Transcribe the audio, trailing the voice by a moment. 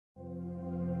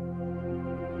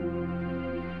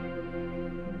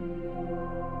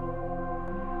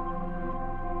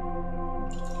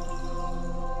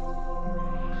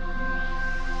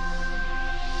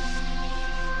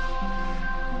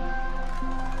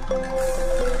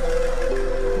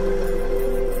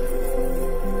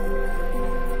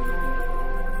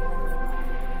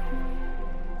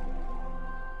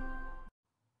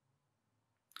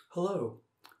Hello,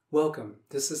 welcome.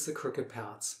 This is The Crooked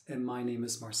Paths, and my name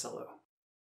is Marcelo.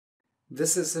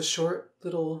 This is a short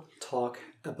little talk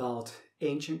about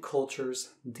ancient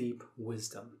cultures' deep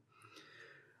wisdom.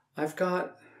 I've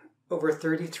got over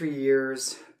 33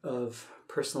 years of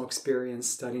personal experience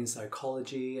studying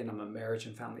psychology, and I'm a marriage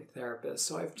and family therapist.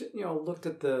 So I've looked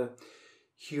at the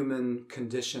human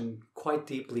condition quite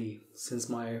deeply since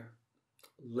my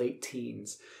late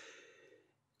teens,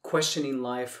 questioning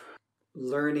life,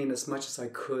 learning as much as I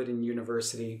could in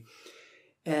university.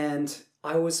 And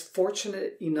I was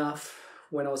fortunate enough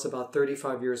when I was about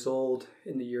 35 years old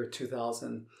in the year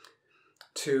 2000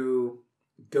 to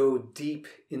go deep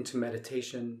into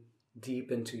meditation,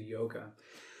 deep into yoga.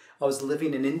 I was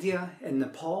living in India and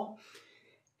Nepal,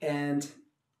 and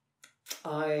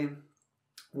I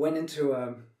went into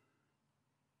a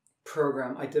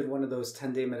program. I did one of those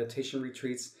 10-day meditation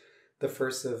retreats, the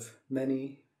first of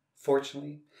many,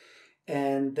 fortunately.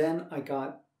 And then I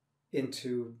got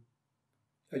into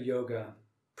a yoga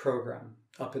program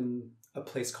up in a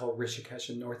place called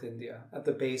Rishikesh in North India, at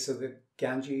the base of the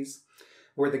Ganges,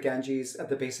 at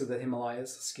the base of the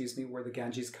Himalayas, where the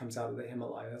Ganges comes out of the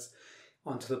Himalayas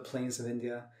onto the plains of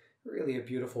India. Really a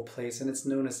beautiful place, and it's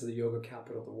known as the yoga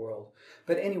capital of the world.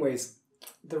 But anyways,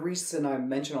 the reason I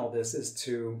mention all this is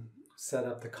to set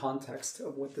up the context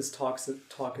of what this talk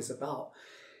is about.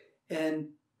 And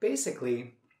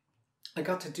basically, I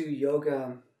got to do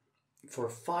yoga for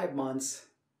 5 months,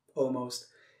 almost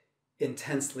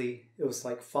intensely. It was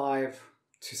like 5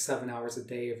 to 7 hours a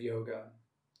day of yoga,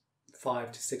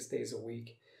 5 to 6 days a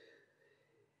week.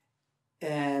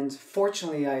 And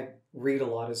fortunately, I read a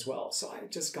lot as well. So I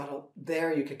just got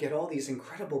there. You could get all these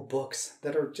incredible books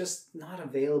that are just not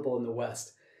available in the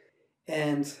West,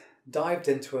 and dived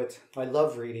into it. I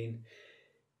love reading.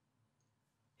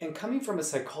 And coming from a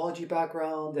psychology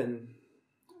background and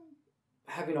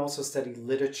having also studied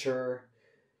literature,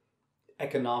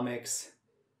 economics,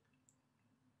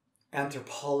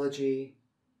 anthropology,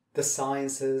 the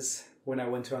sciences when I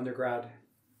went to undergrad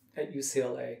at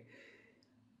UCLA,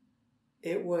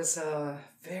 it was a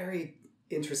very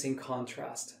interesting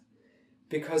contrast.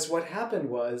 Because what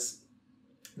happened was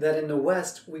that in the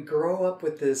West, we grow up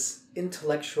with this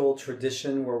intellectual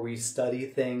tradition where we study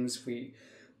things, we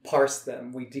parse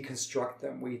them, we deconstruct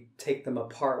them, we take them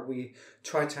apart, we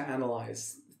try to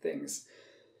analyze things.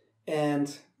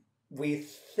 And we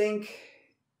think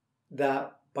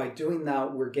that by doing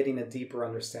that, we're getting a deeper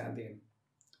understanding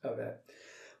of it.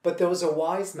 But there was a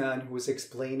wise man who was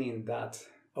explaining that,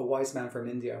 a wise man from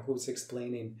India who was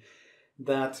explaining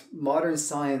that modern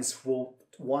science will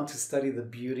want to study the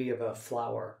beauty of a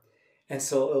flower. And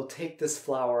so it'll take this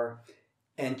flower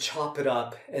and chop it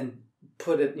up and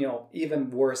put it,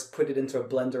 even worse, put it into a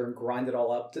blender and grind it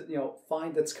all up, to,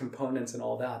 find its components and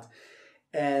all that.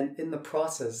 And in the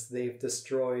process, they've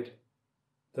destroyed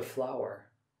the flower.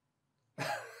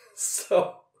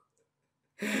 So,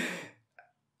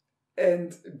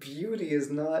 and beauty is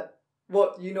not,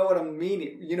 well, you know what I'm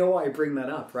meaning. You know why I bring that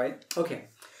up, right? Okay.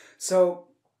 So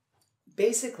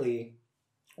basically,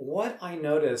 what I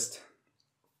noticed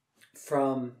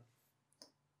from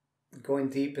going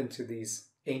deep into these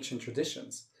ancient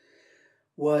traditions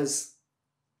was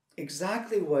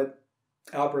exactly what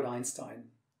Albert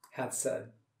Einstein had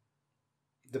said.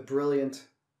 The brilliant,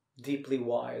 deeply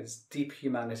wise, deep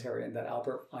humanitarian that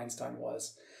Albert Einstein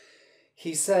was.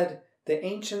 He said, the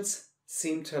ancients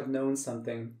seem to have known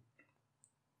something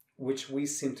which we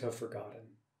seem to have forgotten.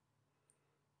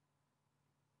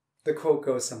 The quote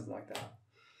goes something like that.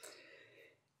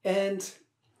 And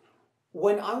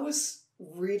when I was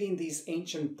reading these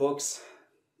ancient books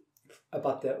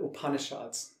about the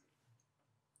Upanishads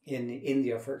in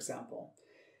India, for example,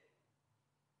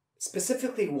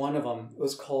 specifically one of them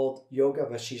was called Yoga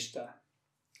Vasistha,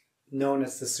 known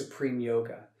as the Supreme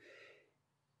Yoga.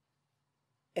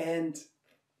 And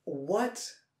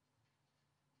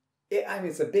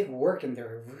it's a big work, and there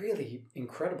are really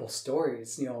incredible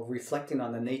stories, reflecting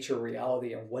on the nature of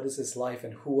reality and what is this life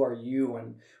and who are you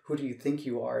and who do you think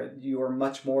you are? You are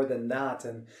much more than that,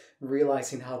 and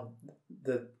realizing how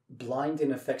the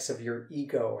blinding effects of your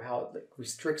ego, how it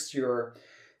restricts your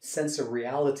sense of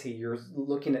reality. You're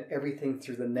looking at everything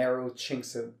through the narrow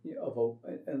chinks of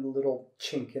a little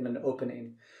chink in an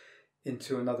opening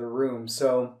into another room.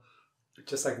 So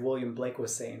just like William Blake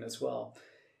was saying as well.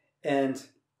 And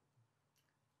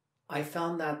I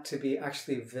found that to be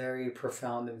actually very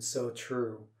profound and so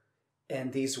true.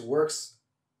 And these works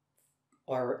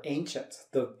are ancient.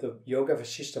 The Yoga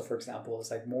Vasistha, for example, is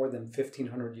like more than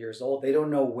 1,500 years old. They don't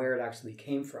know where it actually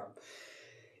came from.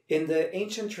 In the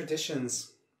ancient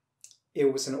traditions,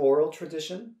 it was an oral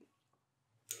tradition,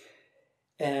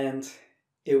 and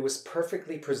it was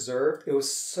perfectly preserved. It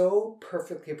was so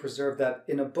perfectly preserved that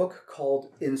in a book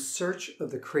called In Search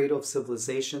of the Cradle of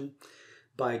Civilization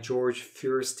by George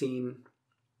Feuerstein,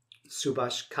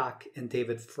 Subhash Kak, and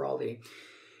David Frawley,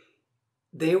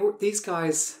 these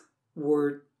guys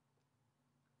were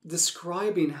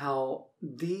describing how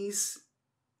these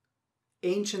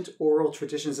ancient oral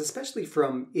traditions, especially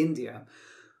from India,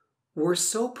 were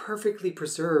so perfectly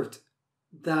preserved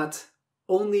that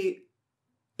only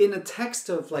in a texts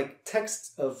of like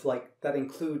that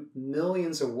include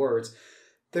millions of words,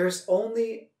 there's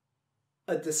only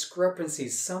a discrepancy,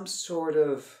 some sort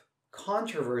of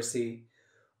controversy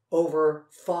over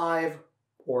 5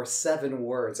 or 7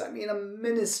 words. I mean, a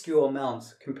minuscule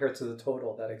amount compared to the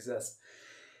total that exists.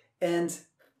 And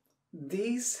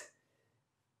these,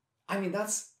 I mean,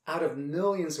 that's out of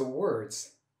millions of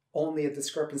words, only a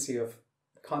discrepancy of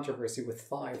controversy with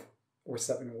 5 or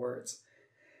 7 words.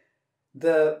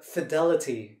 The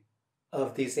fidelity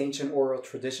of these ancient oral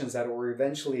traditions that were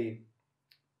eventually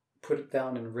put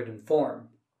down in written form,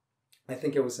 I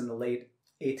think it was in the late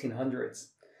 1800s,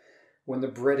 when the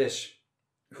British,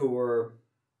 who were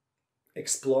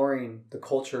exploring the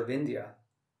culture of India,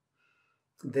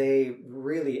 they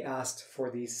really asked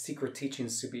for these secret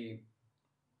teachings to be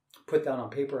put down on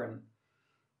paper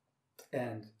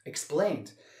and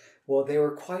explained. Well, they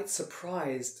were quite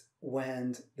surprised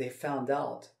when they found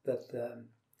out that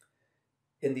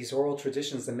in these oral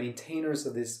traditions, the maintainers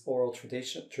of these oral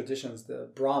traditions,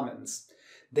 the Brahmins,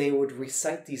 they would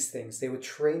recite these things. They would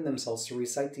train themselves to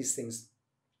recite these things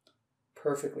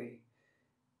perfectly.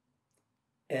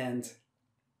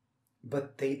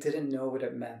 But they didn't know what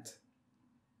it meant.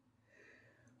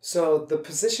 So the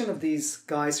position of these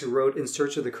guys who wrote In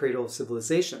Search of the Cradle of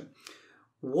Civilization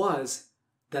was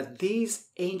that these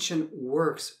ancient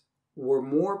works were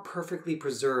more perfectly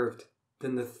preserved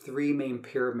than the 3 main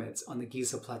pyramids on the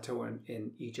Giza Plateau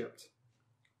in Egypt,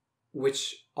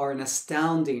 which are an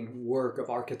astounding work of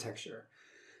architecture,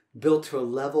 built to a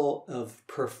level of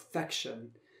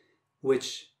perfection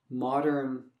which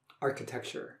modern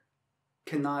architecture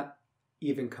cannot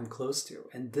even come close to.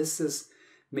 And this is,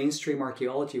 mainstream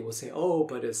archaeology will say, oh,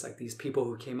 but it's like these people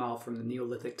who came out from the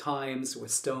Neolithic times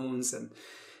with stones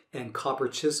and copper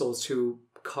chisels who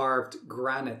carved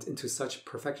granite into such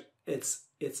perfection.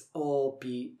 It's all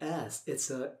BS.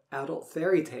 It's an adult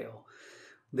fairy tale.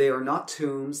 They are not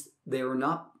tombs.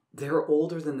 They're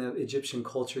older than the Egyptian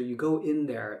culture. You go in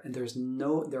there and there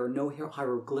are no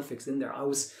hieroglyphics in there. I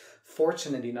was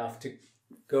fortunate enough to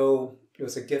go. It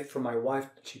was a gift from my wife.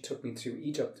 She took me to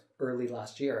Egypt early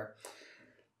last year.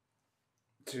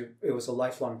 It was a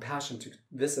lifelong passion to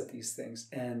visit these things.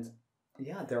 And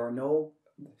yeah, there are no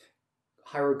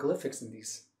hieroglyphics in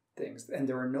these things. And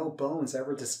there are no bones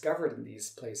ever discovered in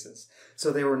these places.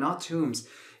 So they were not tombs.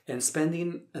 And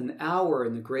spending an hour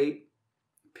in the Great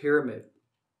Pyramid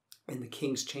in the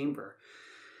King's Chamber,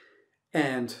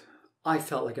 and I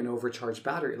felt like an overcharged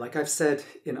battery. Like I've said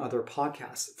in other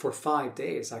podcasts, for 5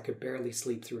 days, I could barely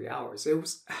sleep 3 hours.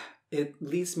 It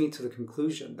leads me to the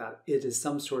conclusion that it is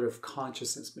some sort of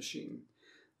consciousness machine,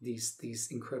 these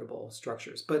incredible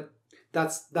structures. But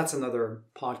that's another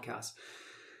podcast.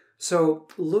 So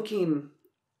looking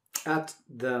at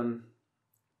the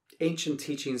ancient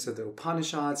teachings of the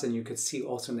Upanishads, and you could see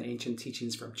also in the ancient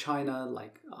teachings from China,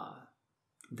 like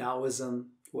Taoism,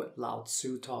 what Lao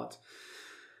Tzu taught,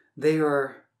 they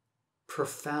are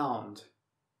profound.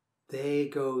 They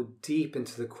go deep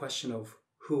into the question of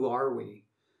who are we?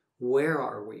 Where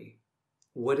are we?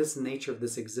 What is the nature of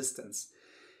this existence?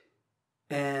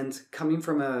 And coming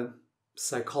from a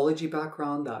psychology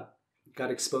background that got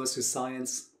exposed to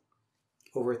science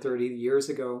over 30 years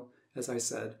ago, as I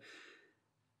said,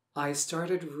 I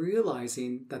started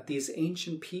realizing that these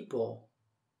ancient people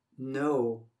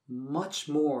know much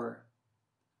more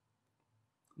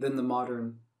than the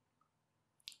modern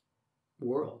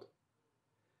world.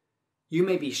 You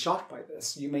may be shocked by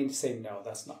this. You may say, no,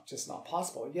 that's not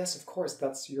possible. Yes, of course,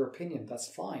 that's your opinion. That's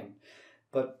fine.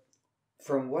 But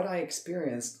from what I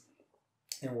experienced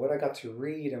and what I got to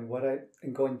read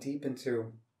and going deep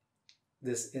into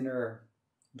this inner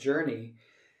journey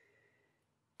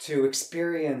to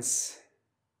experience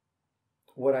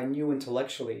what I knew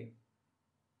intellectually,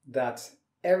 that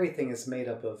everything is made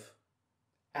up of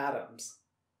atoms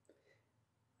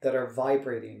that are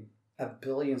vibrating at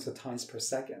billions of times per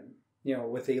second,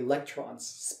 with the electrons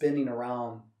spinning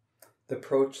around the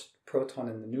proton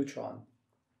and the neutron.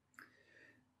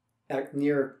 at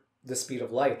near the speed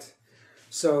of light.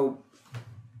 So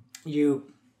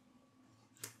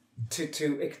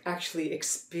to actually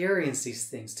experience these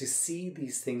things, to see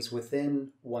these things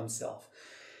within oneself.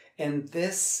 And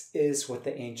this is what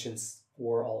the ancients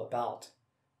were all about.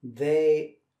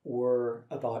 They were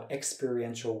about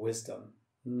experiential wisdom,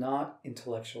 not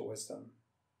intellectual wisdom,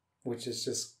 which is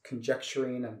just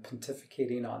conjecturing and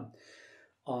pontificating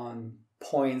on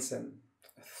points and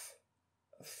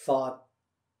thought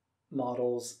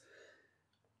models,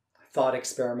 thought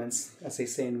experiments, as they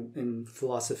say in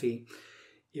philosophy.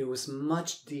 It was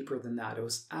much deeper than that. It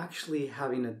was actually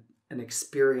having an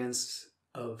experience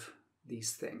of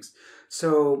these things.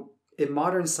 So in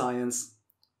modern science,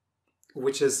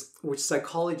 which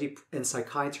psychology and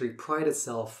psychiatry pride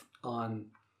itself on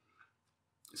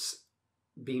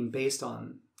being based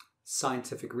on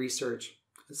scientific research,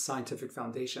 scientific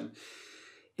foundation.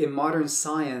 In modern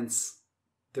science,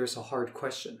 there's a hard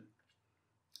question.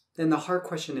 And the hard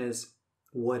question is,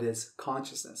 what is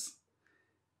consciousness?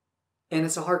 And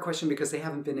it's a hard question because they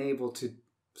haven't been able to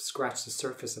scratch the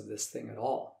surface of this thing at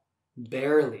all.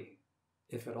 Barely,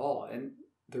 if at all. And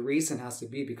the reason has to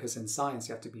be because in science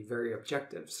you have to be very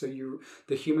objective. So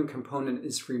the human component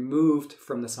is removed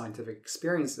from the scientific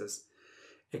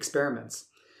experiments.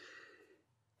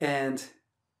 And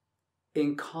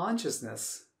in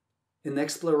consciousness, in the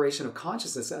exploration of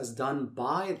consciousness as done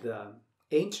by the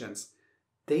ancients,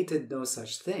 they did no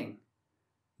such thing.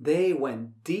 They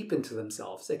went deep into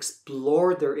themselves,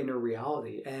 explored their inner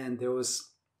reality, and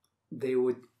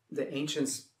the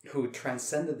ancients who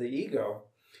transcended the ego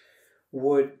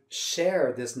would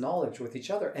share this knowledge with each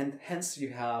other. And hence you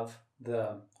have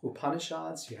the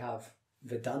Upanishads, you have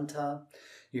Vedanta,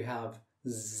 you have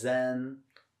Zen,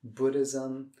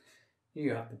 Buddhism,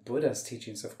 you have the Buddha's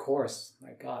teachings, of course.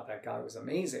 My God, that guy was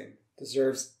amazing.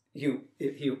 Deserves,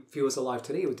 if he was alive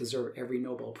today, he would deserve every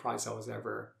Nobel Prize that was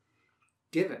ever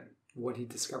given. What he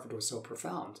discovered was so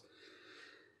profound.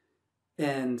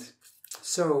 And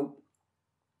so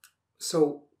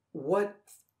what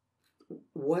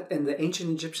and the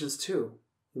ancient Egyptians too,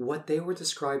 what they were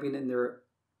describing in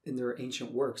their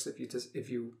ancient works, if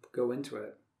you go into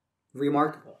it,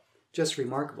 remarkable, just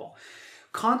remarkable.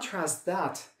 Contrast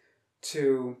that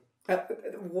to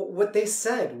what they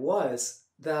said was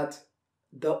that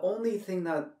the only thing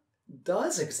that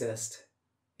does exist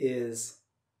is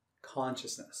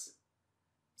consciousness.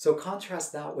 So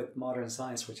contrast that with modern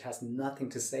science, which has nothing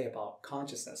to say about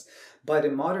consciousness. But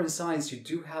in modern science, you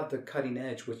do have the cutting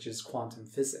edge, which is quantum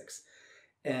physics.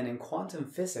 And in quantum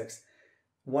physics,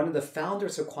 one of the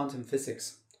founders of quantum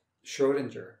physics,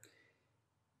 Schrodinger,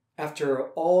 after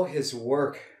all his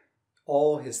work,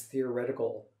 all his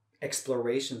theoretical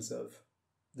explorations of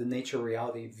the nature of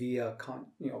reality via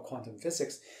quantum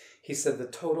physics, he said the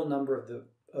total number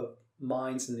of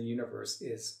minds in the universe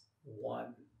is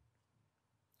one,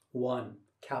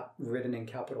 written in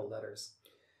capital letters.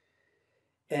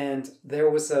 And there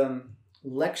was a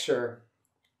lecture,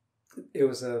 it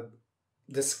was a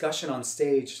discussion on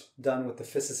stage done with the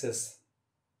physicist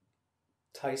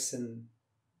Tyson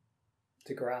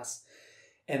deGrasse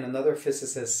and another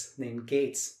physicist named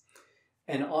Gates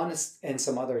and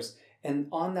some others. And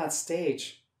on that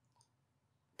stage,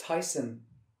 Tyson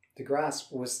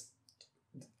deGrasse was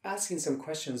asking some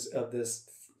questions of this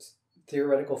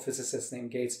theoretical physicist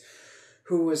named Gates,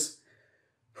 who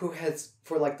has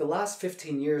for like the last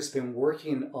 15 years been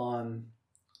working on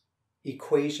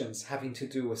equations having to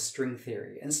do with string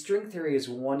theory. And string theory is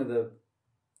one of the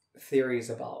theories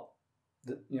about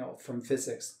from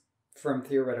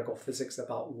theoretical physics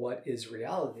about what is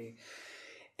reality.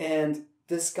 And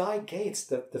this guy Gates,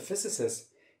 the physicist,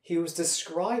 he was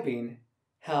describing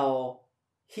how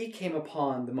he came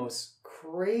upon the most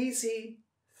crazy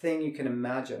thing you can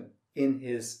imagine in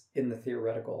the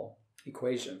theoretical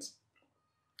equations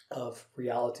of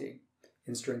reality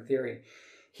in string theory.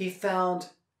 He found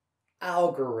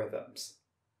algorithms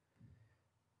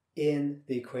in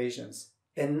the equations,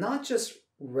 and not just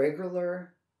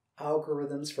regular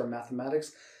algorithms for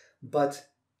mathematics, but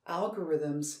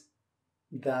algorithms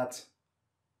that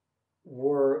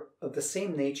were of the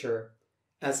same nature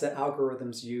as the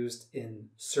algorithms used in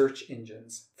search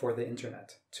engines for the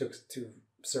internet to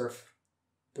surf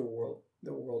the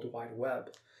World Wide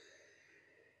Web.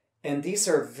 And these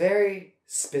are very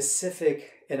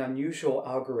specific and unusual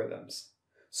algorithms.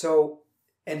 So,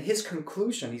 and his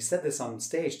conclusion, he said this on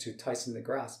stage to Tyson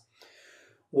deGrasse,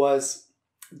 was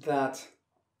that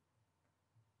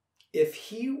if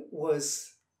he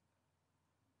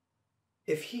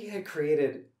had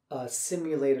created a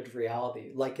simulated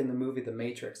reality, like in the movie The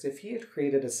Matrix, if he had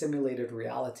created a simulated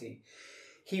reality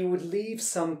he would leave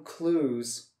some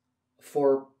clues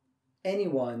for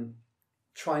anyone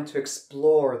trying to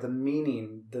explore the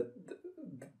meaning,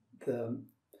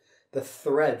 the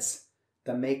threads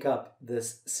that make up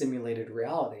this simulated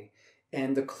reality.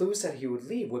 And the clues that he would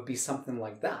leave would be something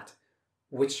like that,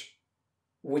 which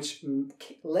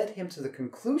led him to the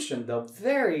conclusion, the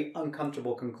very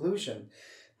uncomfortable conclusion,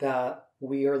 that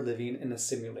we are living in a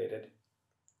simulated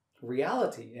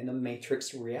reality, in a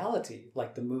Matrix reality,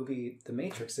 like the movie The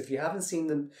Matrix. If you haven't seen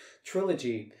the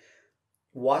trilogy,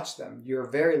 watch them. You're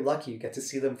very lucky you get to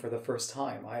see them for the first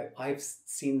time. I've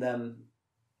seen them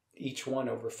each one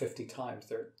over 50 times.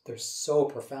 They're so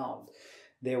profound.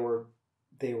 They were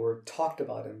talked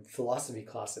about in philosophy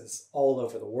classes all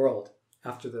over the world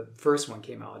after the first one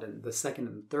came out, and the second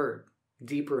and third,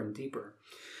 deeper and deeper.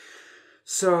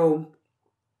 So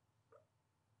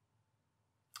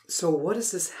what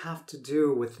does this have to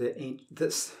do with the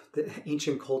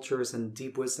ancient cultures and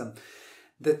deep wisdom?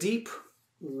 The deep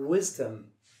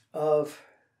wisdom of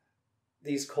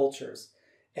these cultures,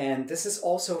 and this is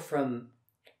also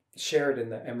shared in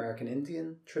the American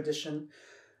Indian tradition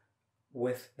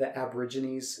with the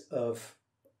Aborigines of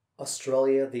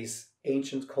Australia, these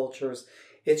ancient cultures.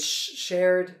 It's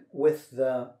shared with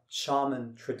the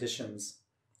shaman traditions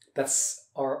that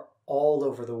are all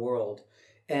over the world.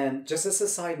 And just as a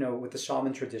side note, with the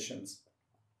shaman traditions,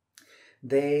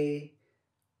 they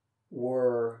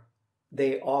are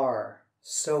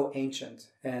so ancient,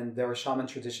 and there are shaman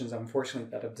traditions, unfortunately,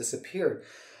 that have disappeared,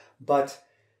 but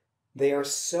they are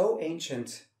so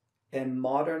ancient, and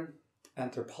modern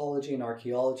anthropology and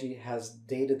archaeology has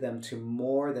dated them to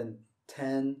more than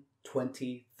 10,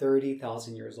 20,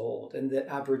 30,000 years old. And the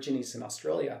Aborigines in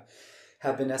Australia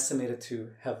have been estimated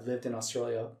to have lived in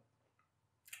Australia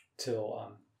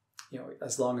till,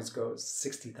 as long as goes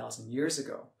 60,000 years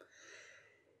ago.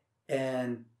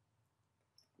 And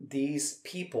these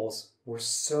peoples were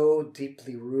so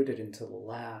deeply rooted into the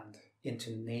land,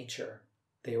 into nature.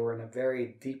 They were in a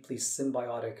very deeply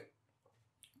symbiotic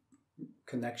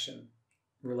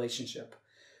relationship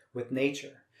with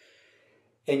nature.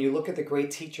 And you look at the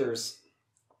great teachers,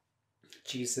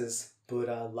 Jesus,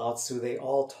 Buddha, Lao Tzu, they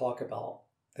all talk about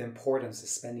the importance of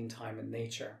spending time in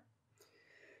nature.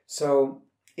 So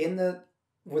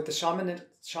with the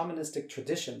shamanistic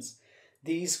traditions,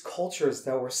 these cultures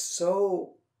that were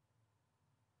so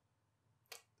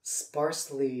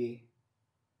sparsely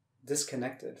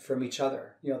disconnected from each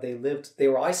other, they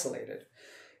were isolated.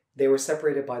 They were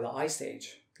separated by the ice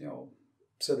age,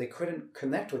 so they couldn't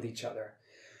connect with each other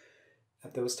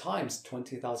at those times,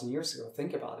 20,000 years ago.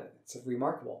 Think about it. It's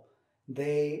remarkable.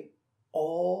 They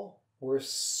all were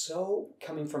so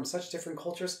coming from such different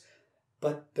cultures,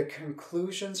 but the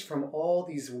conclusions from all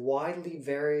these widely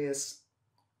various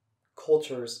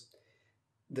cultures,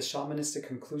 the shamanistic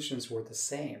conclusions were the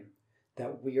same,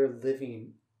 that we are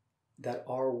living, that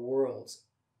our worlds,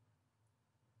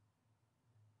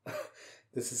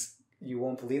 you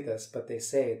won't believe this, but they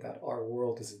say that our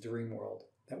world is a dream world,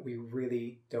 that we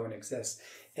really don't exist.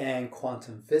 And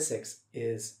quantum physics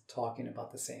is talking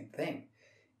about the same thing.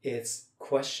 It's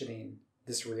questioning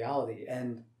this reality.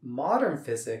 And modern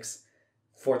physics,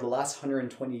 for the last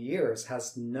 120 years,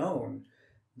 has known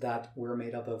that we're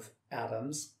made up of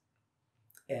atoms.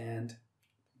 And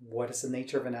what is the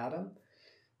nature of an atom?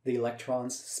 The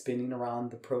electrons spinning around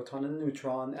the proton and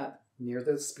neutron at near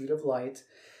the speed of light,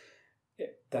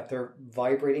 that they're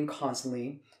vibrating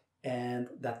constantly, and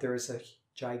that there is a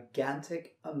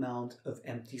gigantic amount of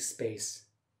empty space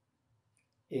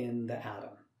in the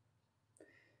atom.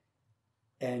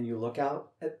 And you look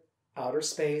out at outer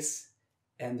space,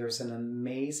 and there's an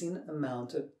amazing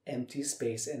amount of empty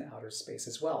space in outer space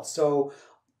as well. So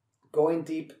going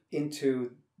deep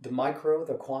into the micro,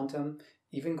 the quantum,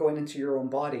 even going into your own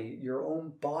body,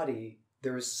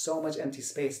 there is so much empty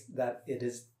space that it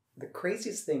is the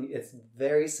craziest thing. It's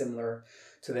very similar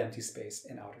to the empty space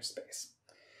in outer space.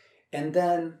 And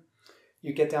then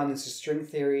you get down into string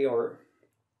theory, or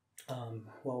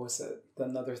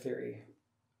another theory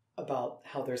about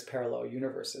how there's parallel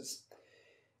universes.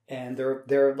 And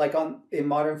they're like in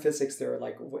modern physics, they're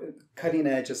like cutting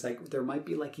edge. It's like there might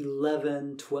be like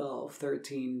 11, 12,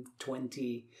 13,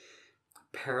 20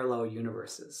 parallel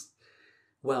universes.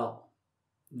 Well,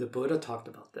 the Buddha talked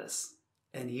about this,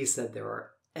 and he said there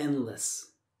are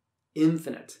endless,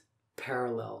 infinite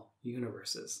parallel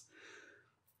universes.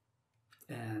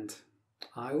 And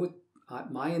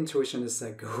my intuition is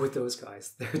that go with those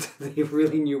guys. They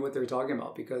really knew what they're talking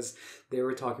about, because they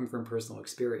were talking from personal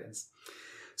experience.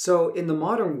 So in the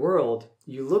modern world,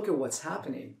 you look at what's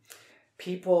happening.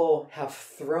 People have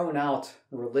thrown out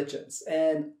religions,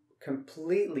 and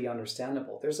completely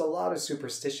understandable. There's a lot of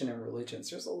superstition in religions.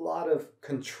 There's a lot of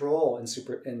control and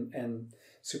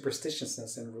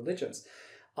superstitiousness in religions.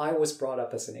 I was brought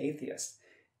up as an atheist,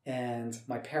 and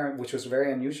my parent, which was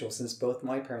very unusual since both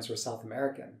my parents were South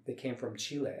American. They came from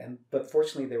Chile, but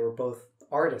fortunately they were both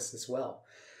artists as well.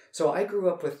 So I grew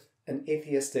up with an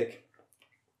atheistic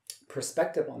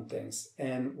perspective on things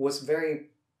and was very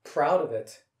proud of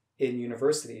it in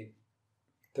university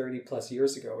 30 plus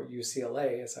years ago at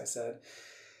UCLA, as I said.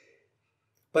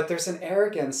 But there's an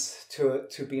arrogance to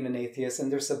being an atheist,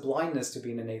 and there's a blindness to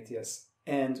being an atheist.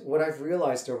 And what I've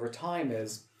realized over time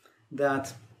is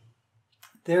that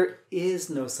there is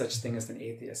no such thing as an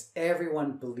atheist.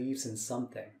 Everyone believes in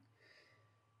something.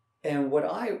 And what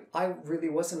I really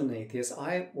wasn't an atheist.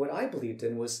 What I believed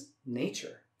in was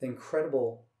nature, the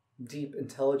incredible deep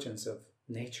intelligence of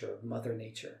nature, of Mother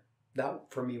Nature.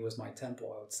 That for me was my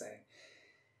temple, I would say.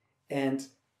 And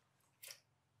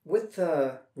with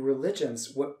the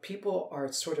religions, what people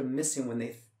are sort of missing when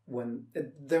they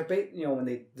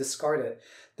discard it,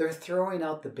 they're throwing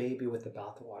out the baby with the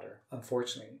bathwater,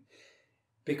 unfortunately.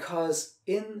 Because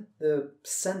in the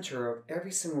center of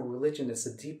every single religion is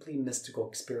a deeply mystical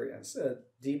experience, a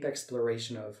deep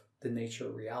exploration of the nature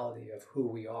of reality, of who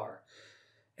we are.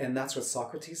 And that's what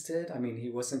Socrates did. I mean, he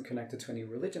wasn't connected to any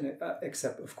religion,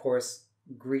 except, of course,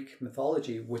 Greek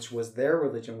mythology, which was their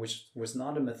religion, which was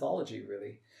not a mythology,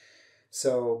 really.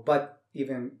 So, but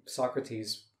even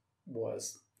Socrates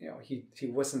was, he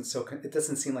wasn't so, it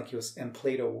doesn't seem like he was, and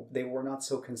Plato, they were not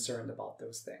so concerned about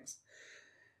those things.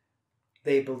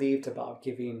 They believed about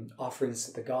giving offerings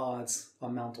to the gods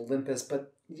on Mount Olympus,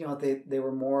 but, they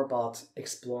were more about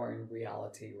exploring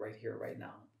reality right here, right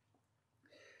now.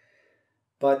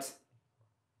 But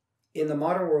in the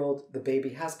modern world, the baby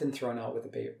has been thrown out with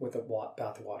the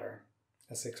bathwater,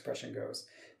 as the expression goes,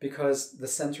 because the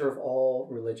center of all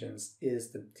religions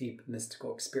is the deep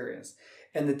mystical experience.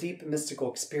 And the deep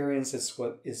mystical experience is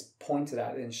what is pointed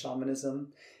at in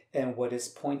shamanism and what is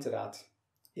pointed at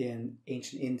in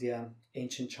ancient India,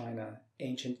 ancient China,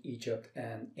 ancient Egypt,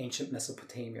 and ancient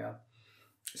Mesopotamia.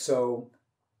 So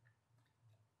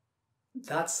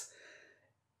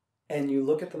and you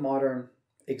look at the modern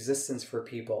existence for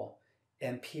people,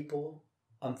 and people,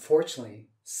 unfortunately,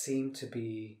 seem to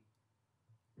be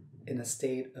in a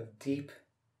state of deep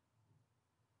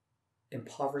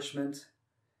impoverishment.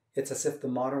 It's as if the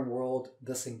modern world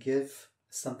doesn't give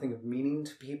something of meaning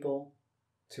to people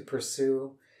to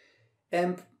pursue.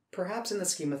 And perhaps in the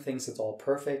scheme of things, it's all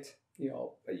perfect.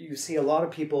 You see a lot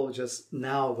of people just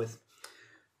now with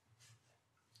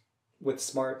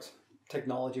smart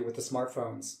technology, with the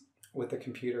smartphones, with the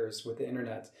computers, with the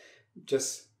internet,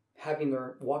 just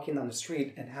walking down the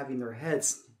street and having their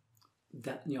heads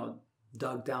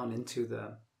dug down into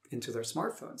their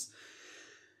smartphones.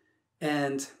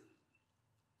 And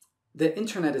the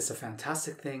internet is a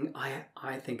fantastic thing.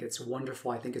 I think it's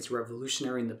wonderful. I think it's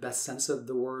revolutionary in the best sense of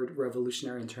the word,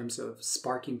 revolutionary in terms of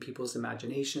sparking people's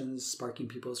imaginations, sparking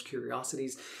people's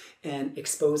curiosities, and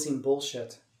exposing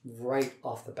bullshit right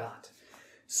off the bat.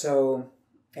 So,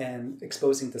 and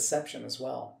exposing deception as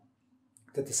well.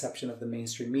 The deception of the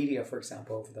mainstream media, for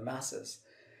example, over the masses.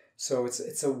 So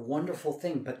it's a wonderful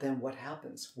thing. But then what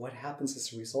happens? What happens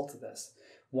as a result of this?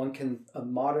 A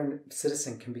modern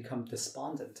citizen can become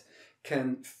despondent,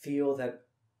 can feel that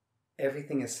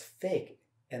everything is fake,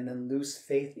 and then lose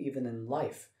faith even in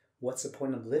life. What's the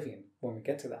point of living when we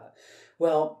get to that?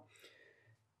 Well,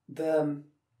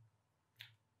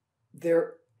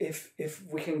 if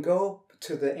we can go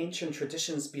to the ancient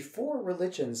traditions before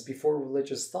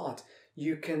religious thought,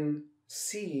 you can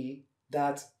see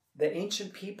that the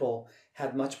ancient people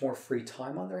had much more free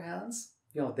time on their hands.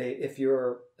 If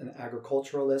you're an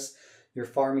agriculturalist, you're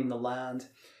farming the land,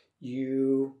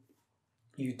 you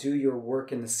do your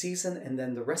work in the season, and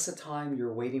then the rest of the time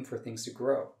you're waiting for things to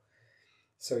grow.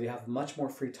 So you have much more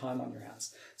free time on your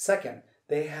hands. Second,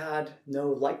 they had no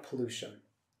light pollution.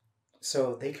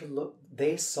 So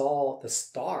they saw the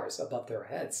stars above their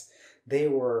heads. They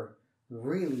were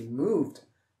really moved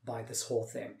by this whole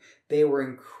thing. They were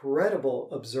incredible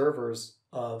observers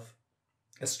of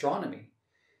astronomy.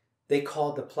 They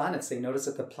called the planets. They noticed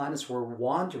that the planets were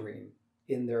wandering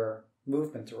in their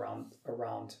movement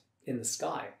around in the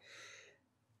sky.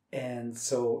 And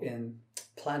so in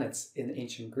planets in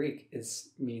ancient Greek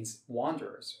means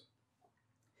wanderers.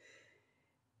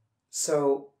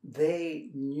 So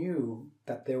they knew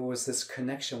that there was this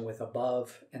connection with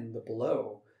above and the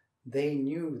below. They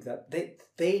knew that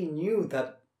they knew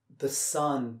that the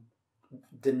sun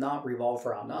did not revolve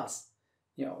around us.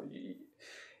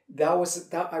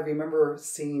 That I remember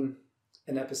seeing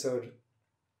an episode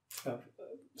of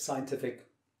scientific,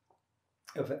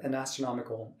 of an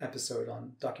astronomical episode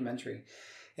on documentary,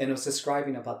 and it was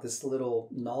describing about this little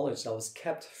knowledge that was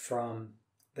kept from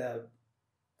the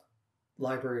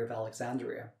Library of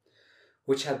Alexandria,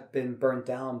 which had been burnt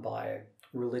down by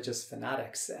religious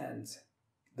fanatics and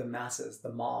the masses,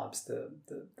 the mobs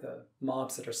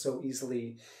that are so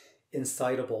easily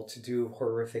incitable to do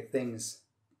horrific things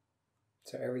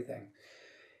to everything.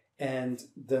 And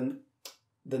the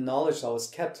knowledge that was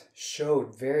kept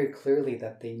showed very clearly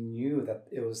that they knew that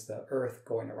it was the earth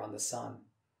going around the sun,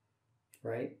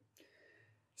 right?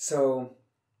 So,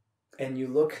 and you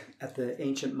look at the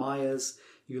ancient Mayas,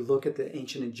 you look at the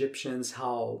ancient Egyptians,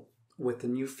 how with the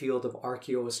new field of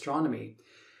archaeoastronomy,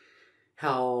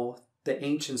 how the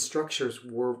ancient structures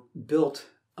were built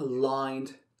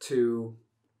aligned to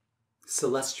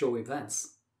celestial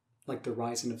events, like the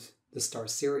rising of the star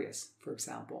Sirius, for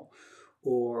example,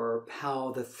 or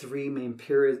how the three main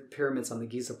pyramids on the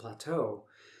Giza Plateau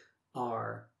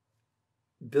are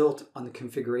built on the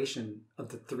configuration of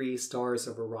the three stars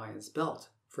of Orion's belt,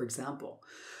 for example.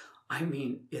 I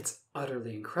mean, it's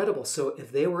utterly incredible. So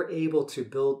if they were able to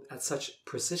build at such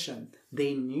precision,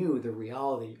 they knew the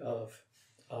reality of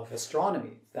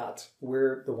astronomy, that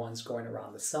we're the ones going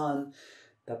around the sun,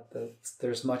 that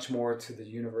there's much more to the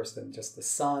universe than just the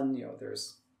sun. You know,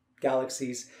 there's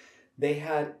galaxies. They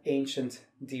had ancient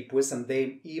deep wisdom.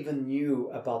 They even knew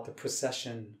about the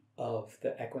precession of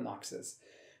the equinoxes,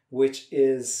 which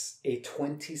is a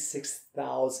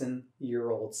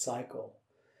 26,000-year-old cycle,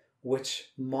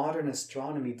 which modern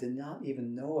astronomy did not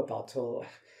even know about till,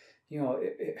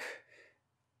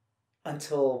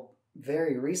 until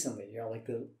very recently, like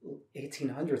the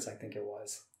 1800s, I think it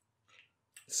was.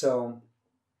 So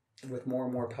with more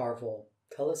and more powerful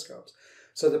telescopes.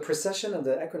 So the precession of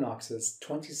the equinoxes,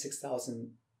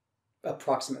 26,000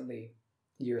 approximately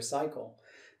year cycle.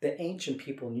 The ancient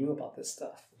people knew about this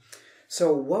stuff.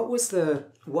 So what was the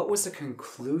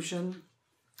conclusion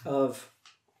of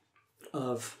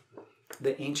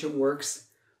the ancient works?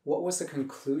 What was the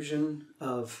conclusion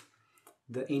of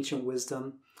the ancient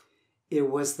wisdom? It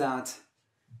was that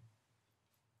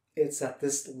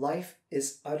this life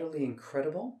is utterly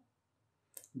incredible,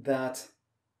 that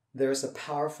there's a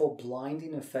powerful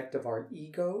blinding effect of our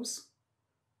egos,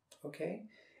 okay?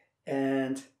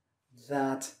 And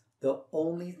that the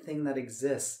only thing that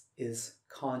exists is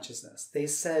consciousness. They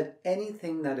said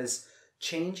anything that is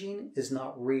changing is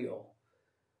not real.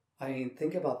 I mean,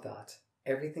 think about that.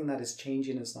 Everything that is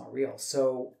changing is not real.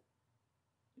 So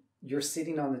you're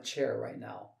sitting on the chair right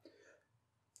now,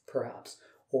 perhaps,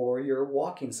 or you're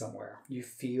walking somewhere. You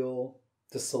feel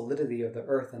the solidity of the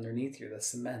earth underneath you, the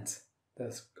cement,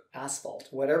 the asphalt,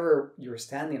 whatever you're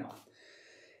standing on.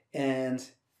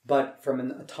 But from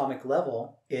an atomic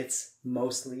level, it's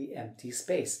mostly empty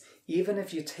space. Even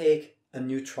if you take a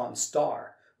neutron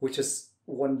star, which is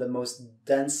one of the most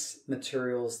dense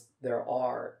materials there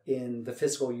are in the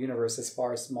physical universe as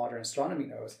far as modern astronomy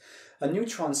knows, a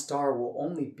neutron star will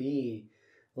only be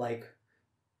like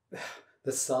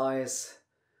the size,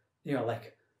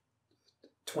 like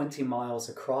 20 miles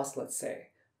across, let's say,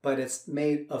 but it's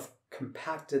made of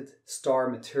compacted star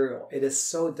material. It is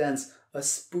so dense. A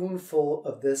spoonful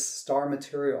of this star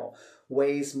material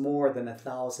weighs more than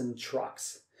 1,000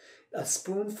 trucks. A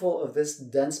spoonful of this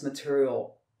dense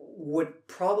material would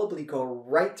probably go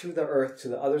right through the earth to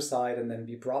the other side and then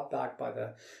be brought back by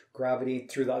the gravity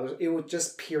through the other. It would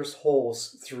just pierce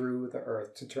holes through the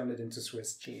earth to turn it into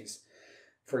Swiss cheese,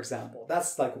 for example.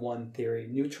 That's like one theory.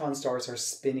 Neutron stars are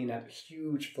spinning at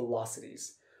huge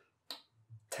velocities,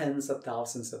 tens of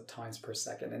thousands of times per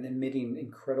second, and emitting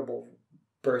incredible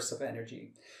bursts of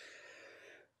energy.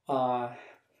 But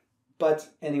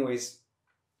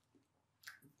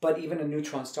even a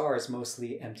neutron star is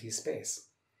mostly empty space.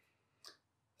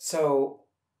 So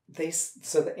the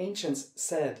ancients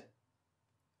said,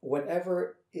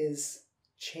 whatever is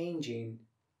changing,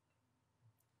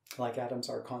 like atoms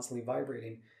are constantly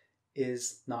vibrating,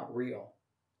 is not real.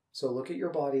 So look at your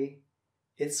body.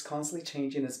 It's constantly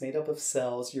changing. It's made up of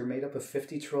cells. You're made up of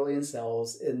 50 trillion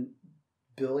cells, and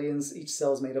billions, each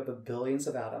cell is made up of billions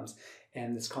of atoms,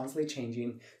 and it's constantly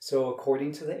changing. So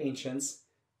according to the ancient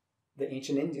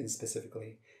Indians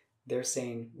specifically, they're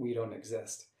saying we don't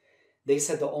exist. They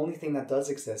said the only thing that does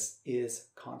exist is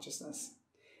consciousness.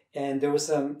 And there was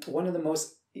one of the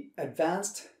most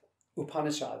advanced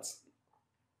Upanishads,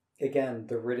 again,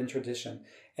 the written tradition,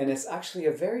 and it's actually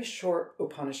a very short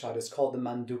Upanishad. It's called the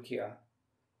Mandukya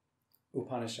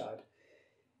Upanishad.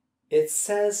 It's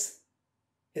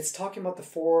talking about the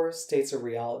 4 states of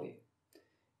reality.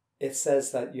 It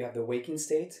says that you have the waking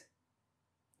state,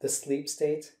 the sleep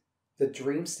state, the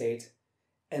dream state,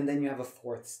 And then you have a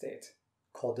fourth state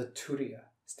called the Turiya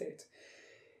state.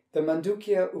 The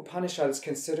Mandukya Upanishad is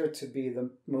considered to be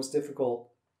the most difficult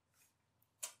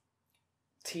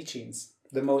teachings,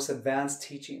 the most advanced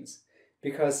teachings,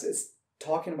 because it's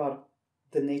talking about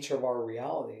the nature of our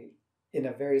reality in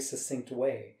a very succinct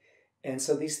way. And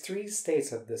so these three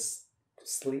states of this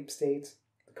sleep state,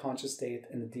 the conscious state,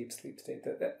 and the deep sleep state,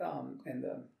 and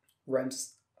the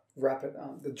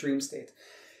the dream state,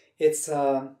 it's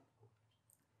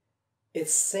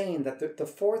saying that the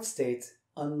fourth state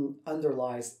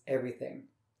underlies everything.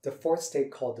 The fourth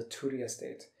state called the Turiya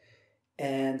state,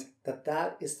 and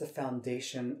that is the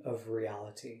foundation of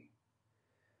reality.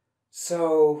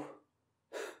 So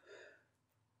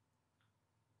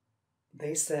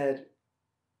they said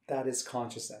that is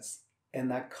consciousness,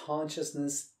 and that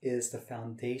consciousness is the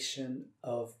foundation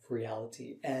of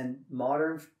reality. And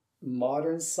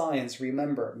modern science,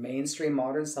 remember, mainstream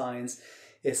modern science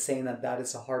is saying that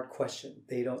is a hard question.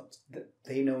 They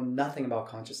know nothing about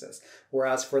consciousness.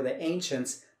 Whereas for the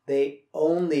ancients, they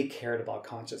only cared about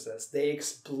consciousness. They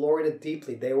explored it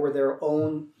deeply. They were their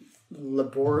own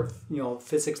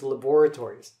physics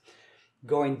laboratories,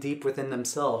 going deep within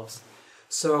themselves.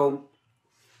 So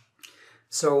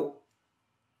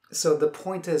the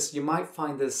point is, you might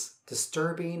find this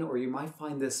disturbing, or you might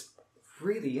find this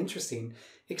really interesting.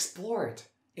 Explore it.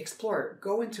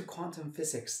 Go into quantum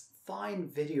physics. Find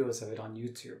videos of it on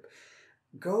YouTube.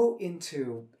 Go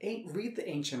into, read the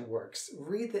ancient works.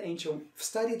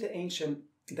 Study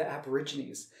the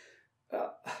Aborigines.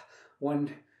 When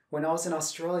I was in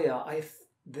Australia,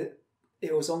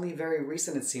 it was only very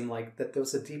recent, it seemed like, that there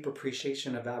was a deep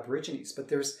appreciation of Aborigines.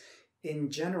 But in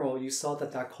general, you saw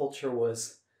that culture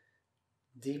was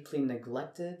deeply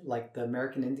neglected, like the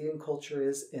American Indian culture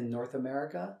is in North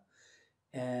America.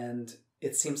 And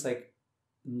it seems like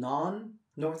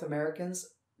non-North Americans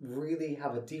really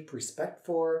have a deep respect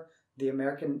for the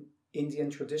American Indian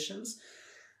traditions.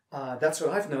 That's what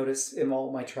I've noticed in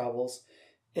all my travels.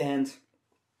 And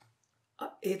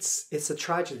it's a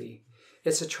tragedy.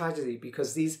 It's a tragedy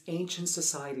because these ancient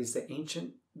societies, the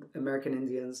ancient American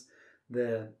Indians,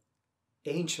 the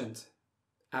ancient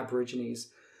Aborigines,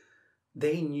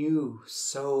 they knew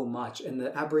so much. And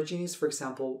the Aborigines, for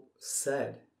example,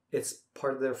 said, it's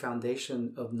part of their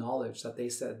foundation of knowledge, that they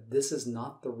said, this is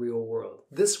not the real world.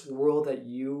 This world that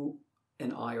you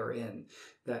and I are in,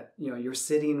 that you're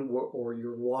sitting or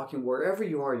you're walking, wherever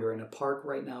you are, you're in a park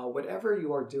right now, whatever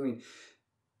you are doing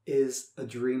is a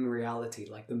dream reality,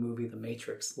 like the movie The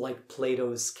Matrix, like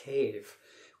Plato's cave,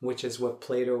 which is what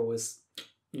Plato was,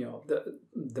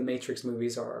 the Matrix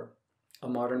movies are a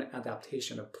modern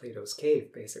adaptation of Plato's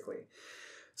cave, basically.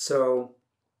 So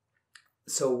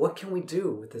what can we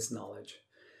do with this knowledge?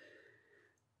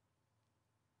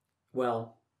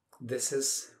 Well, this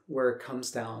is where it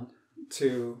comes down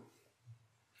to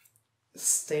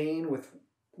staying with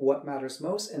what matters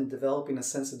most and developing a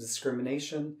sense of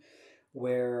discrimination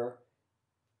where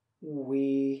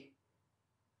we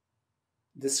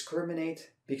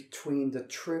discriminate between the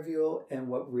trivial and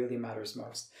what really matters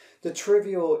most. The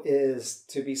trivial is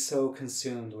to be so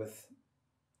consumed with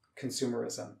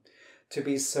consumerism, to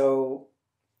be so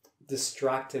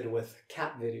distracted with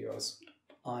cat videos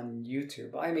on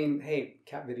YouTube. I mean, hey,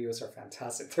 cat videos are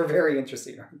fantastic. They're very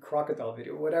interesting. Or crocodile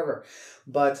video, whatever.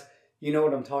 But you know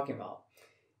what I'm talking about.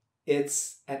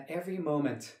 It's at every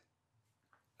moment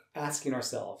asking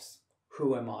ourselves,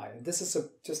 who am I? This is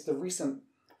just a recent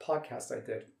podcast I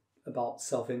did about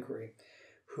self-inquiry.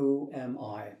 Who am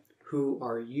I? Who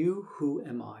are you? Who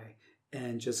am I?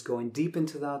 And just going deep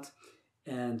into that.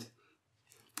 And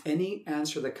any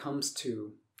answer that comes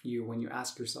to you when you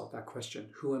ask yourself that question,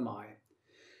 who am I?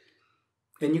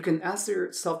 And you can ask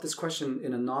yourself this question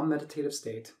in a non-meditative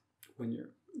state, when you're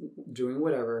doing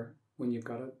whatever, when you've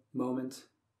got a moment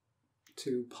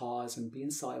to pause and be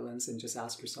in silence and just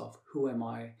ask yourself, who am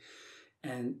I?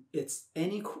 And it's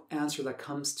any answer that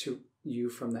comes to you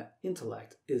from that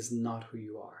intellect is not who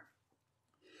you are.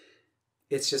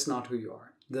 It's just not who you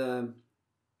are.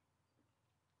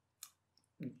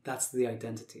 That's the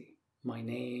identity. My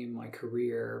name, my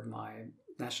career, my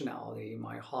nationality,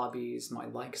 my hobbies, my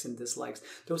likes and dislikes.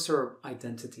 Those are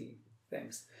identity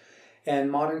things.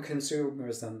 And modern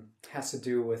consumerism has to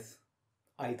do with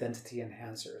identity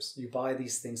enhancers. You buy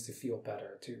these things to feel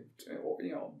better,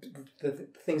 the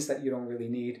things that you don't really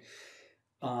need.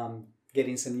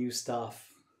 Getting some new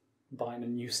stuff, buying a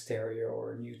new stereo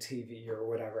or a new TV or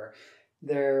whatever.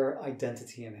 They're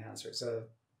identity enhancers. A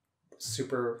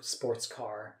super sports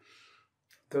car.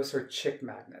 Those are chick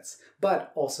magnets,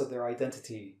 but also they're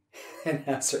identity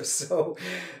enhancers. So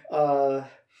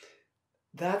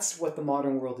that's what the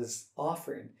modern world is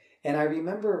offering. And I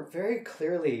remember very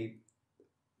clearly,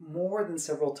 more than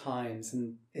several times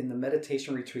in the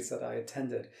meditation retreats that I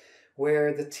attended,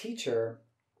 where the teacher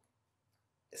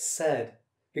said,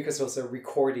 because it was a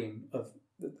recording that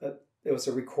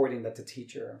the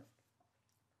teacher,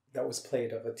 that was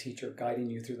played of a teacher guiding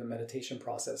you through the meditation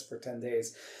process for 10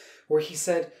 days, where he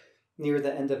said, near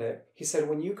the end of it, he said,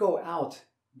 when you go out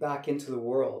back into the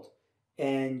world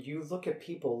and you look at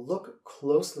people, look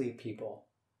closely at people,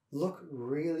 look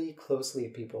really closely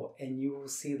at people, and you will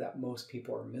see that most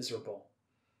people are miserable.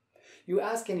 You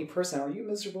ask any person, are you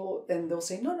miserable? And they'll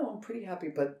say, no, I'm pretty happy.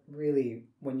 But really,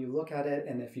 when you look at it,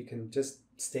 and if you can just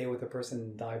stay with the person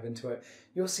and dive into it,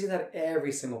 you'll see that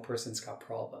every single person's got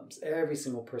problems. Every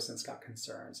single person's got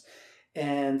concerns.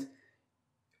 And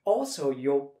also,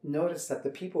 you'll notice that the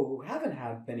people who haven't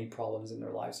had many problems in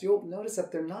their lives, you'll notice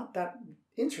that they're not that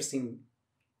interesting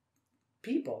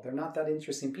people. They're not that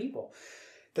interesting people.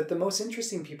 That the most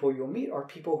interesting people you'll meet are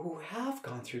people who have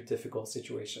gone through difficult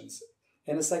situations.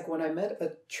 And it's like when I met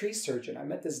a tree surgeon, I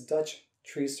met this Dutch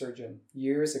tree surgeon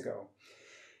years ago.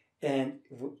 And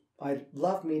I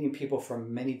love meeting people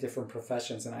from many different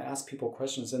professions. And I ask people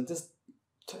questions, and just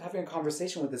having a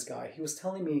conversation with this guy, he was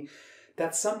telling me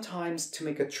that sometimes to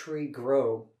make a tree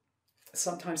grow,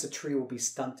 sometimes a tree will be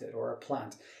stunted, or a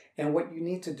plant. And what you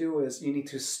need to do is you need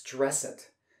to stress it.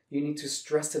 You need to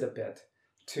stress it a bit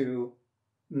to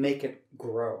make it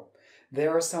grow.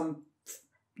 There are some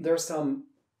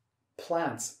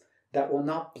plants that will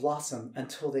not blossom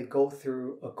until they go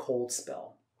through a cold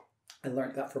spell. I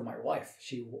learned that from my wife.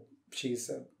 She's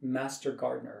a master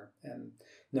gardener and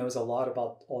knows a lot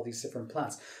about all these different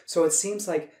plants. So it seems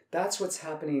like that's what's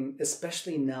happening,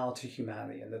 especially now, to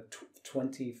humanity in the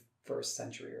 21st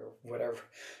century, or whatever,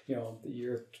 the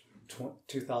year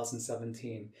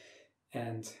 2017.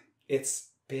 And it's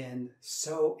been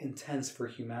so intense for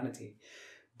humanity.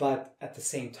 But at the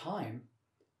same time,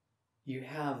 you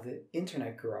have the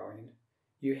internet growing.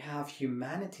 You have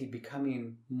humanity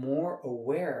becoming more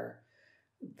aware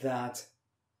that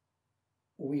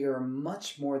we are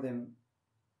much more than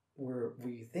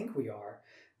we think we are,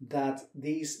 that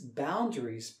these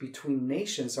boundaries between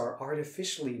nations are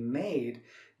artificially made,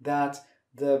 that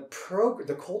the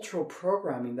cultural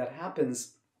programming that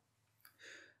happens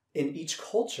in each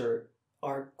culture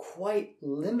are quite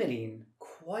limiting,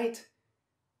 quite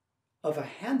of a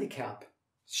handicap,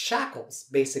 shackles,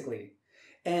 basically.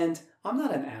 And I'm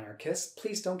not an anarchist.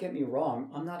 Please don't get me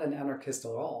wrong. I'm not an anarchist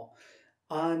at all.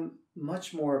 I'm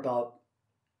much more about,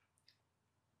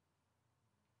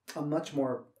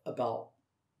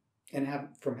 and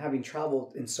from having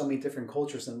traveled in so many different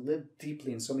cultures and lived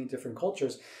deeply in so many different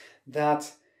cultures,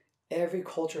 that every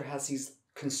culture has these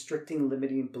constricting,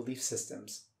 limiting belief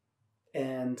systems.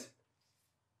 And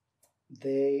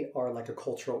they are like a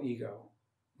cultural ego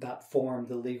that form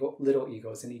the little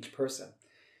egos in each person.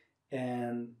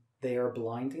 And they are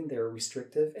blinding, they're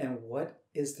restrictive. And what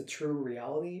is the true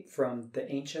reality from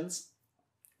the ancients,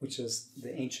 which is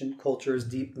the ancient culture's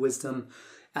deep wisdom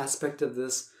aspect of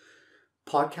this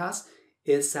podcast,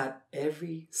 is that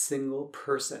every single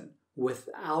person,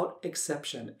 without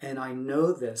exception, and I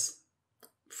know this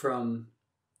from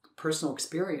personal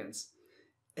experience,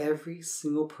 every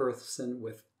single person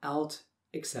without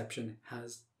exception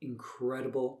has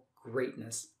incredible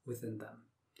greatness within them.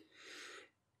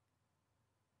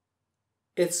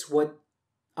 It's what,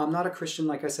 I'm not a Christian,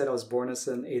 like I said, I was born as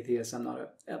an atheist,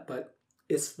 but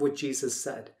it's what Jesus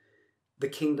said. The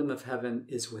kingdom of heaven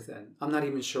is within. I'm not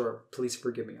even sure, please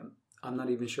forgive me, I'm not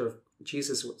even sure if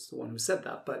Jesus was the one who said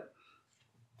that,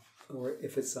 or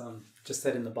if it's just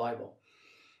said in the Bible.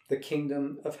 The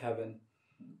kingdom of heaven,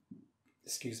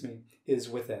 is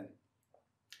within.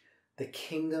 The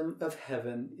kingdom of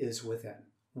heaven is within.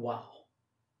 Wow.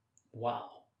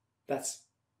 That's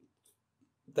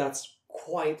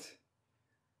quite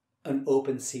an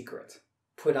open secret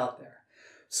put out there.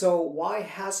 So why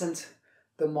hasn't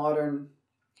the modern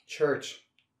church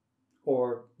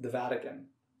or the Vatican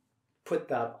put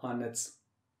that on its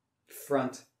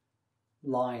front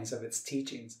lines of its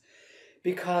teachings?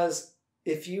 Because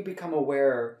if you become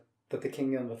aware that the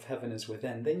kingdom of heaven is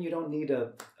within, then you don't need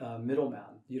a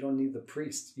middleman. You don't need the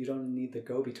priest. You don't need the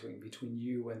go-between between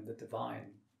you and the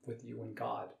divine, with you and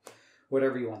God,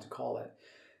 whatever you want to call it.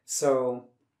 So,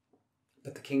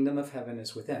 but the kingdom of heaven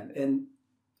is within. And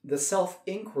the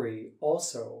self-inquiry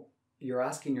also, you're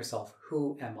asking yourself,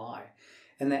 who am I?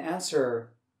 And the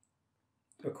answer,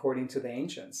 according to the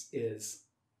ancients, is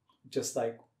just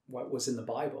like what was in the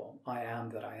Bible. I am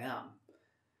that I am.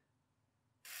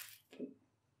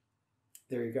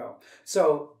 There you go.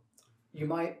 So you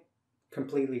might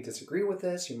completely disagree with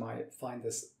this. You might find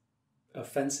this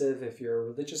offensive if you're a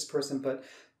religious person, but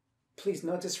please,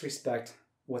 no disrespect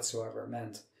whatsoever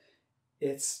meant.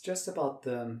 It's just about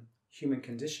the human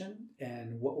condition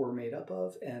and what we're made up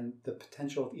of and the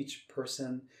potential of each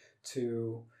person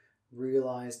to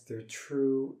realize their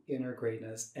true inner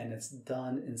greatness, and it's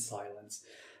done in silence.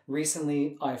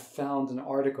 Recently, I found an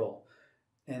article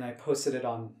and I posted it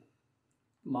on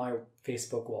my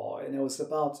Facebook wall, and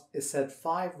it said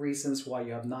 5 reasons why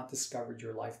you have not discovered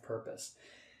your life purpose.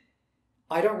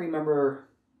 I don't remember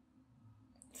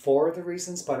 4 of the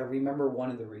reasons, but I remember one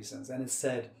of the reasons, and it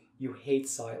said, you hate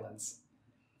silence.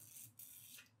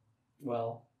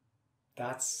 Well,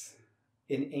 that's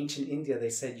in ancient India, they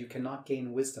said you cannot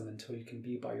gain wisdom until you can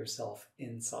be by yourself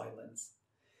in silence.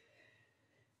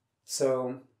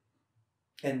 So,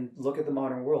 and look at the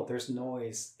modern world. There's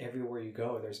noise everywhere you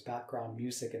go. There's background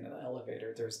music in an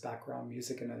elevator. There's background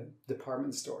music in a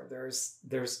department store.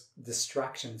 There's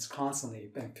distractions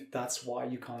constantly. And that's why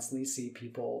you constantly see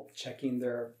people checking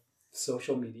their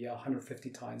social media 150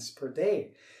 times per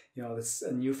day. You know, it's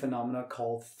a new phenomenon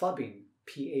called phubbing,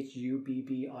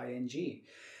 Phubbing.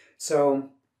 So,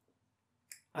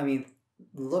 I mean,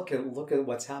 look at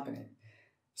what's happening.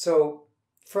 So,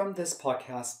 from this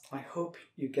podcast, I hope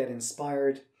you get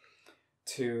inspired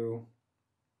to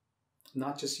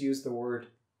not just use the word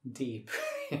deep,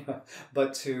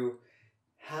 but to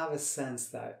have a sense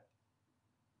that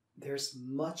there's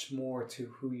much more to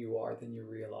who you are than you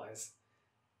realize.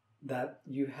 That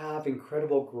you have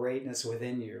incredible greatness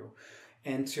within you,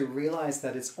 and to realize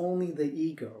that it's only the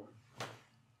ego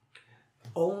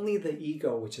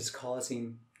which is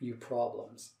causing you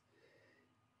problems.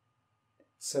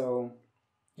 So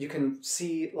you can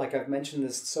see, like I've mentioned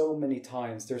this so many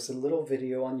times, there's a little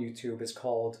video on YouTube. It's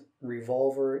called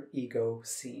Revolver Ego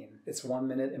Scene. It's 1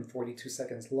 minute and 42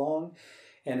 seconds long,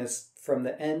 and it's from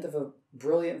the end of a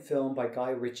brilliant film by Guy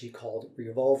Ritchie called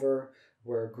Revolver,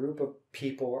 where a group of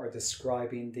people are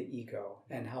describing the ego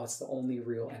and how it's the only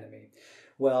real enemy.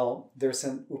 Well, there's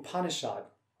an Upanishad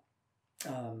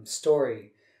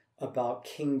story about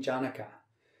King Janaka.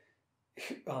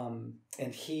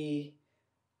 And he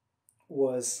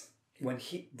was,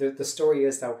 the story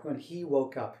is that when he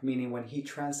woke up, meaning when he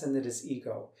transcended his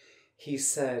ego, he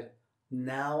said,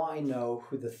 now I know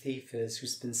who the thief is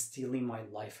who's been stealing my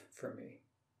life from me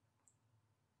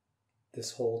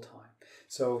this whole time.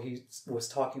 So he was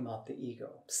talking about the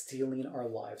ego, stealing our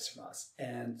lives from us.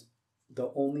 And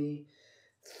the only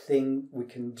thing we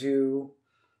can do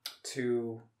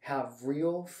to have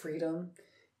real freedom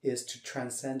is to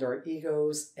transcend our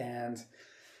egos. And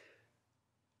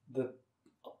the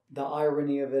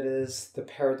irony of it is, the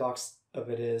paradox of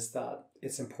it is that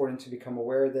it's important to become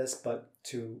aware of this, but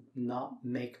to not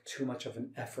make too much of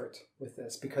an effort with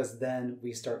this, because then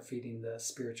we start feeding the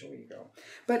spiritual ego.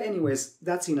 But anyways,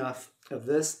 that's enough of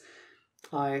this.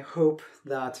 I hope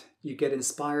that you get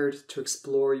inspired to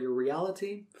explore your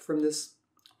reality from this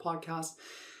podcast,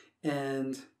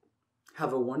 and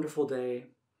have a wonderful day.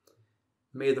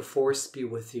 May the force be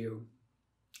with you.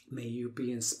 May you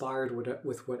be inspired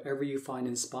with whatever you find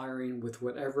inspiring, with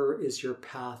whatever is your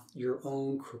path, your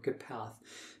own crooked path.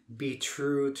 Be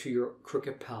true to your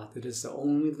crooked path. It is the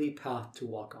only path to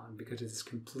walk on, because it is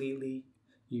completely,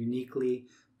 uniquely,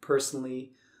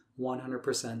 personally,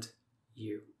 100%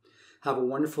 you. Have a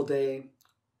wonderful day.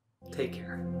 Take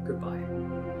care.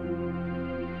 Goodbye.